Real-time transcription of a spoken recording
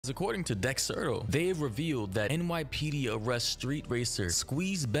According to Dexerto, they have revealed that NYPD arrests street racer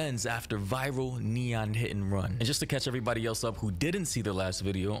Squeeze.brnz after viral neon hit and run. And just to catch everybody else up who didn't see the last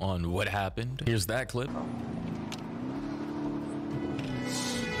video on what happened, here's that clip.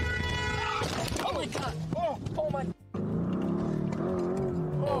 Oh my god! Oh my...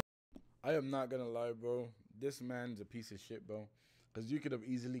 I am not gonna lie, bro. This man's a piece of shit, bro. Because you could have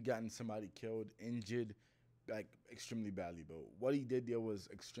easily gotten somebody killed, injured, like extremely badly, bro. What he did there was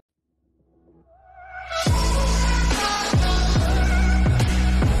extreme.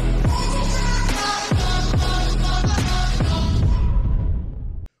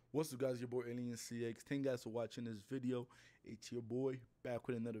 What's up, guys? Your boy Alien CX. Thank you guys for watching this video. It's your boy back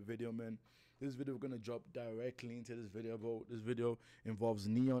with another video, man. This video, we're gonna drop directly into this video, bro. This video involves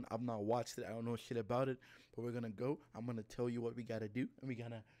neon. I've not watched it. I don't know shit about it, but we're gonna go. I'm gonna tell you what we gotta do, and we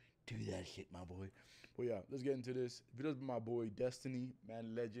gotta do that shit, my boy. But yeah, let's get into this. Video's by my boy Destiny,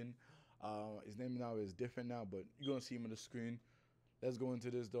 man, legend. His name now is different now, but you're gonna see him on the screen. Let's go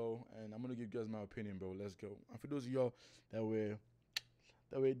into this though, and I'm gonna give you guys my opinion, bro. Let's go. And for those of y'all that were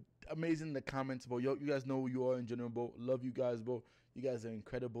amazing in the comments, bro, yo, you guys know who you are in general, bro. Love you guys, bro. You guys are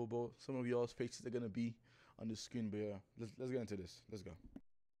incredible, bro. Some of y'all's faces are gonna be on the screen, but yeah, let's get into this. Let's go.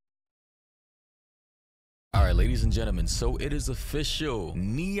 All right, ladies and gentlemen, so it is official.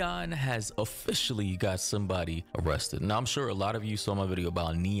 Neon has officially got somebody arrested. Now, I'm sure a lot of you saw my video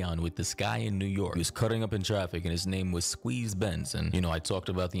about Neon with this guy in New York. He was cutting up in traffic, and his name was Squeeze.brnz. And, you know, I talked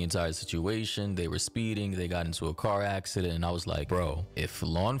about the entire situation. They were speeding. They got into a car accident. And I was like, bro, if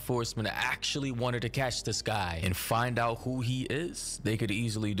law enforcement actually wanted to catch this guy and find out who he is, they could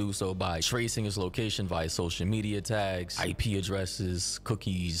easily do so by tracing his location via social media tags, IP addresses,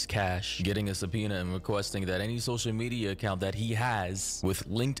 cookies, cash, getting a subpoena and requesting that any social media account that he has with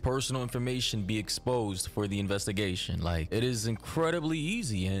linked personal information be exposed for the investigation. Like, it is incredibly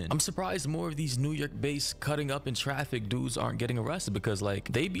easy, and I'm surprised more of these New York-based cutting up in traffic dudes aren't getting arrested, because like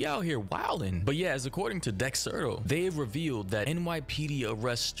they be out here wilding. But yeah, as according to Dexerto, they have revealed that NYPD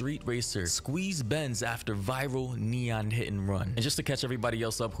arrests street racer Squeeze.brnz after viral neon hit and run. And just to catch everybody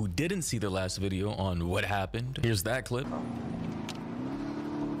else up who didn't see the last video on what happened, here's that clip.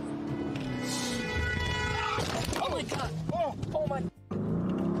 Oh my god! Oh my...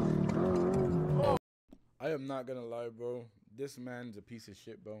 I am not gonna lie, bro. This man's a piece of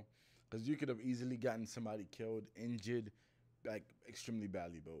shit, bro. Because you could have easily gotten somebody killed, injured, like extremely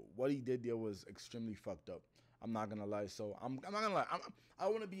badly, bro. What he did there was extremely fucked up. I'm not gonna lie. So I'm not gonna lie. I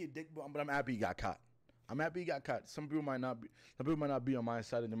want to be a dick, but I'm happy he got caught. I'm happy he got caught. Some people might not be. Some people might not be on my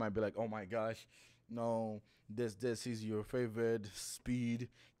side, and they might be like, "Oh my gosh, no, this is your favorite speed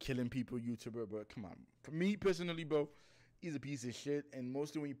killing people YouTuber." But come on, for me personally, bro, he's a piece of shit. And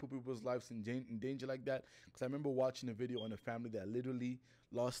mostly when you put people's lives in danger like that, because I remember watching a video on a family that literally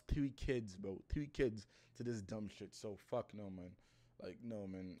lost 3 kids, bro, 3 kids to this dumb shit. So fuck no, man. Like, no,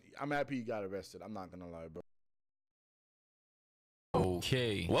 man. I'm happy he got arrested. I'm not gonna lie, bro.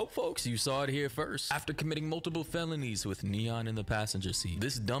 Okay, well folks, you saw it here first. After committing multiple felonies with neon in the passenger seat,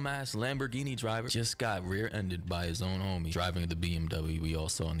 this dumbass Lamborghini driver just got rear-ended by his own homie driving the BMW we all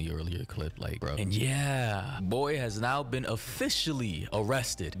saw in the earlier clip, like, bro. And yeah, boy has now been officially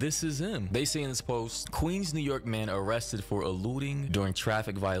arrested. This is him. They say in this post, Queens, New York man arrested for eluding during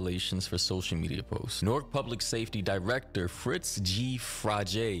traffic violations for social media posts. Newark Public Safety Director Fritz G.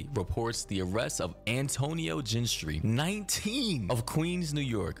 Frage reports the arrest of Antonio Ginstry, 19, of Queens, New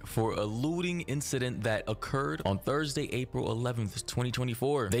York, for a looting incident that occurred on Thursday, April 11th,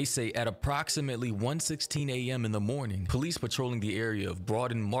 2024. They say at approximately 1:16 a.m. in the morning, police patrolling the area of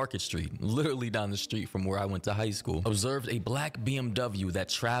Broaden Market Street, literally down the street from where I went to high school, observed a black BMW that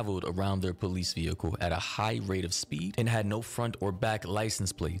traveled around their police vehicle at a high rate of speed and had no front or back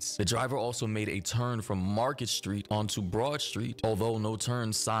license plates. The driver also made a turn from Market Street onto Broad Street, although no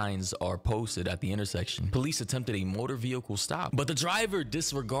turn signs are posted at the intersection. Police attempted a motor vehicle stop, but the driver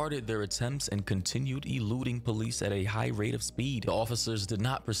disregarded their attempts and continued eluding police at a high rate of speed. The officers did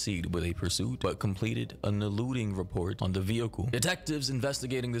not proceed with a pursuit, but completed an eluding report on the vehicle. Detectives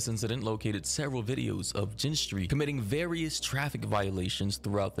investigating this incident located several videos of Ginstry committing various traffic violations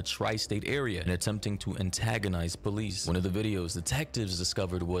throughout the tri-state area and attempting to antagonize police. One of the videos detectives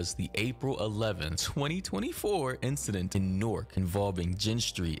discovered was the April 11, 2024 incident in Newark involving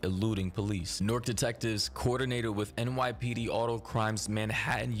Ginstry eluding police. Newark detectives coordinated with NYPD Auto Crime Crimes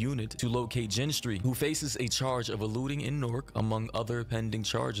Manhattan unit to locate Gentry, who faces a charge of eluding in Newark, among other pending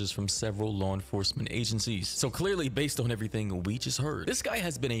charges from several law enforcement agencies. So clearly, based on everything we just heard, this guy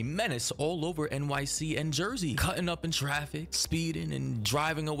has been a menace all over NYC and Jersey, cutting up in traffic, speeding, and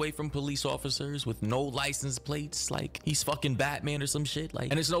driving away from police officers with no license plates, like he's fucking Batman or some shit.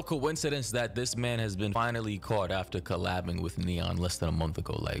 Like, and it's no coincidence that this man has been finally caught after collabing with Neon less than a month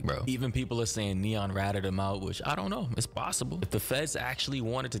ago. Like, bro, even people are saying Neon ratted him out, which I don't know, it's possible. If the feds actually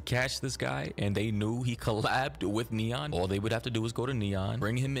wanted to catch this guy and they knew he collabed with Neon, all they would have to do is go to Neon,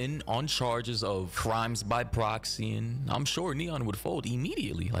 bring him in on charges of crimes by proxy, and I'm sure Neon would fold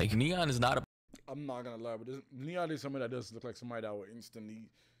immediately. Like, Neon is not a... I'm not gonna lie, but Neon is somebody that does look like somebody that would instantly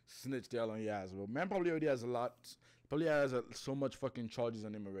snitch the hell on your ass, bro. Man probably already has a lot, probably has so much fucking charges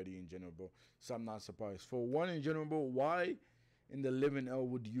on him already in general, bro. So I'm not surprised. For one, in general, bro, why in the living hell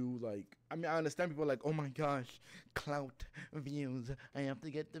would you, like, I mean, I understand people are like, oh my gosh, clout, views, I have to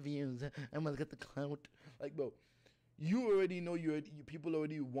get the views, I must get the clout. Like, bro, you already know people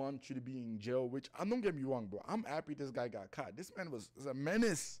already want you to be in jail, which, don't get me wrong, bro. I'm happy this guy got caught. This man was a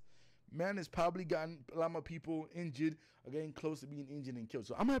menace. Man has probably gotten a lot more people injured or getting close to being injured and killed.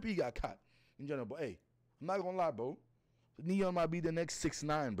 So I'm happy he got caught in general. But hey, I'm not gonna lie, bro. Neon might be the next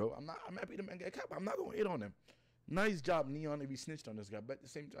 6ix9ine, bro. I'm happy the man got caught, but I'm not gonna hit on him. Nice job, Neon, if he snitched on this guy. But at the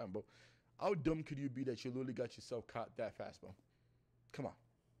same time, bro, how dumb could you be that you literally got yourself caught that fast, bro? Come on.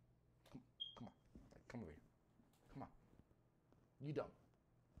 Come on. Come over here. Come on. You dumb.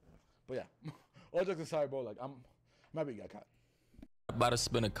 But yeah, all jokes aside, bro, like, I'm happy he got caught. About to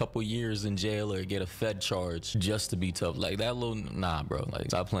spend a couple years in jail or get a Fed charge just to be tough. Like, that little, nah, bro, like,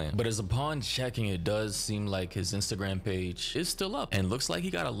 stop playing. But as upon checking, it does seem like his Instagram page is still up and looks like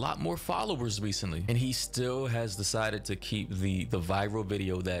he got a lot more followers recently, and he still has decided to keep the viral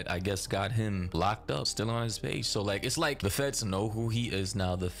video that I guess got him locked up still on his page. So like, it's like the feds know who he is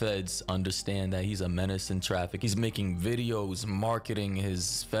now. The feds understand that he's a menace in traffic. He's making videos marketing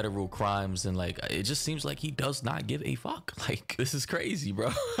his federal crimes, and like, it just seems like he does not give a fuck. Like, this is crazy, bro.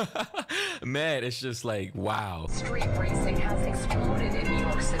 Man, it's just like, wow. Street racing has exploded in New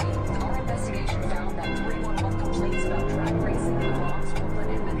York City. Our investigation found that 311 complaints about drag racing in the Bronx, Brooklyn,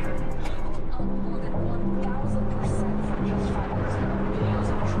 and Manhattan were up more than 1,000% from just 5 years ago. Videos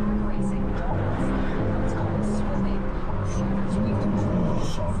of drag racing, donuts, what's called swimming, shooters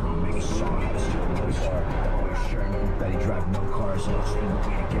Make a song how to steal a boy's heart. Always sharing that he drive no cars. So we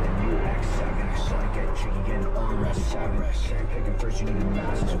can get a new X7. So I get chicken, get an RS7. Cherry picking first, you need a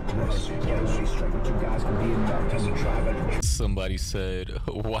master bliss. Get a straight strike with 2 guys can be enough. Time to drive. Somebody said,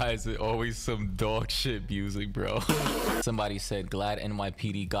 why is it always some dog shit music, bro? Somebody said, glad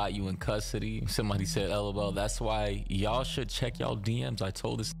NYPD got you in custody. Somebody said, LOL, that's why y'all should check y'all DMs. I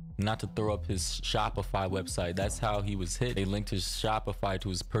told this not to throw up his Shopify website. That's how he was hit. They linked his Shopify to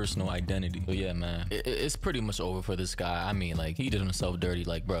his personal identity. But yeah, man, it's pretty much over for this guy. I mean, like, he did himself dirty.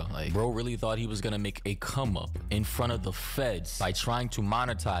 Like, bro really thought he was gonna make a come up in front of the feds by trying to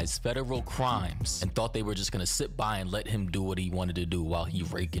monetize federal crimes, and thought they were just gonna sit by and let him do what he wanted to do while he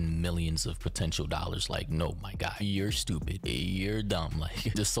raking millions of potential dollars. Like, no, my guy, you're stupid, you're dumb.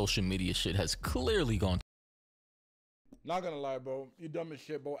 Like, this social media shit has clearly gone. Not gonna lie, bro. You dumb as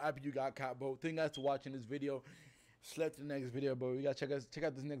shit, bro. After you got caught, bro. Thank you guys for watching this video. Select the next video, bro. You gotta check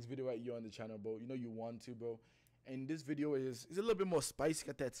out this next video right here on the channel, bro. You know you want to, bro. And this video is a little bit more spicy.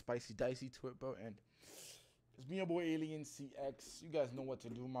 Got that spicy dicey to it, bro. And it's me, your boy Alien CX. You guys know what to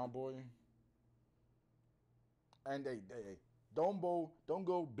do, my boy. And hey, don't go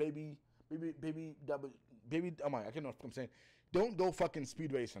baby. I can't know what I'm saying. Don't go fucking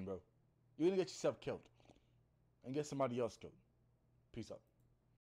speed racing, bro. You're gonna get yourself killed and get somebody else killed. Peace out.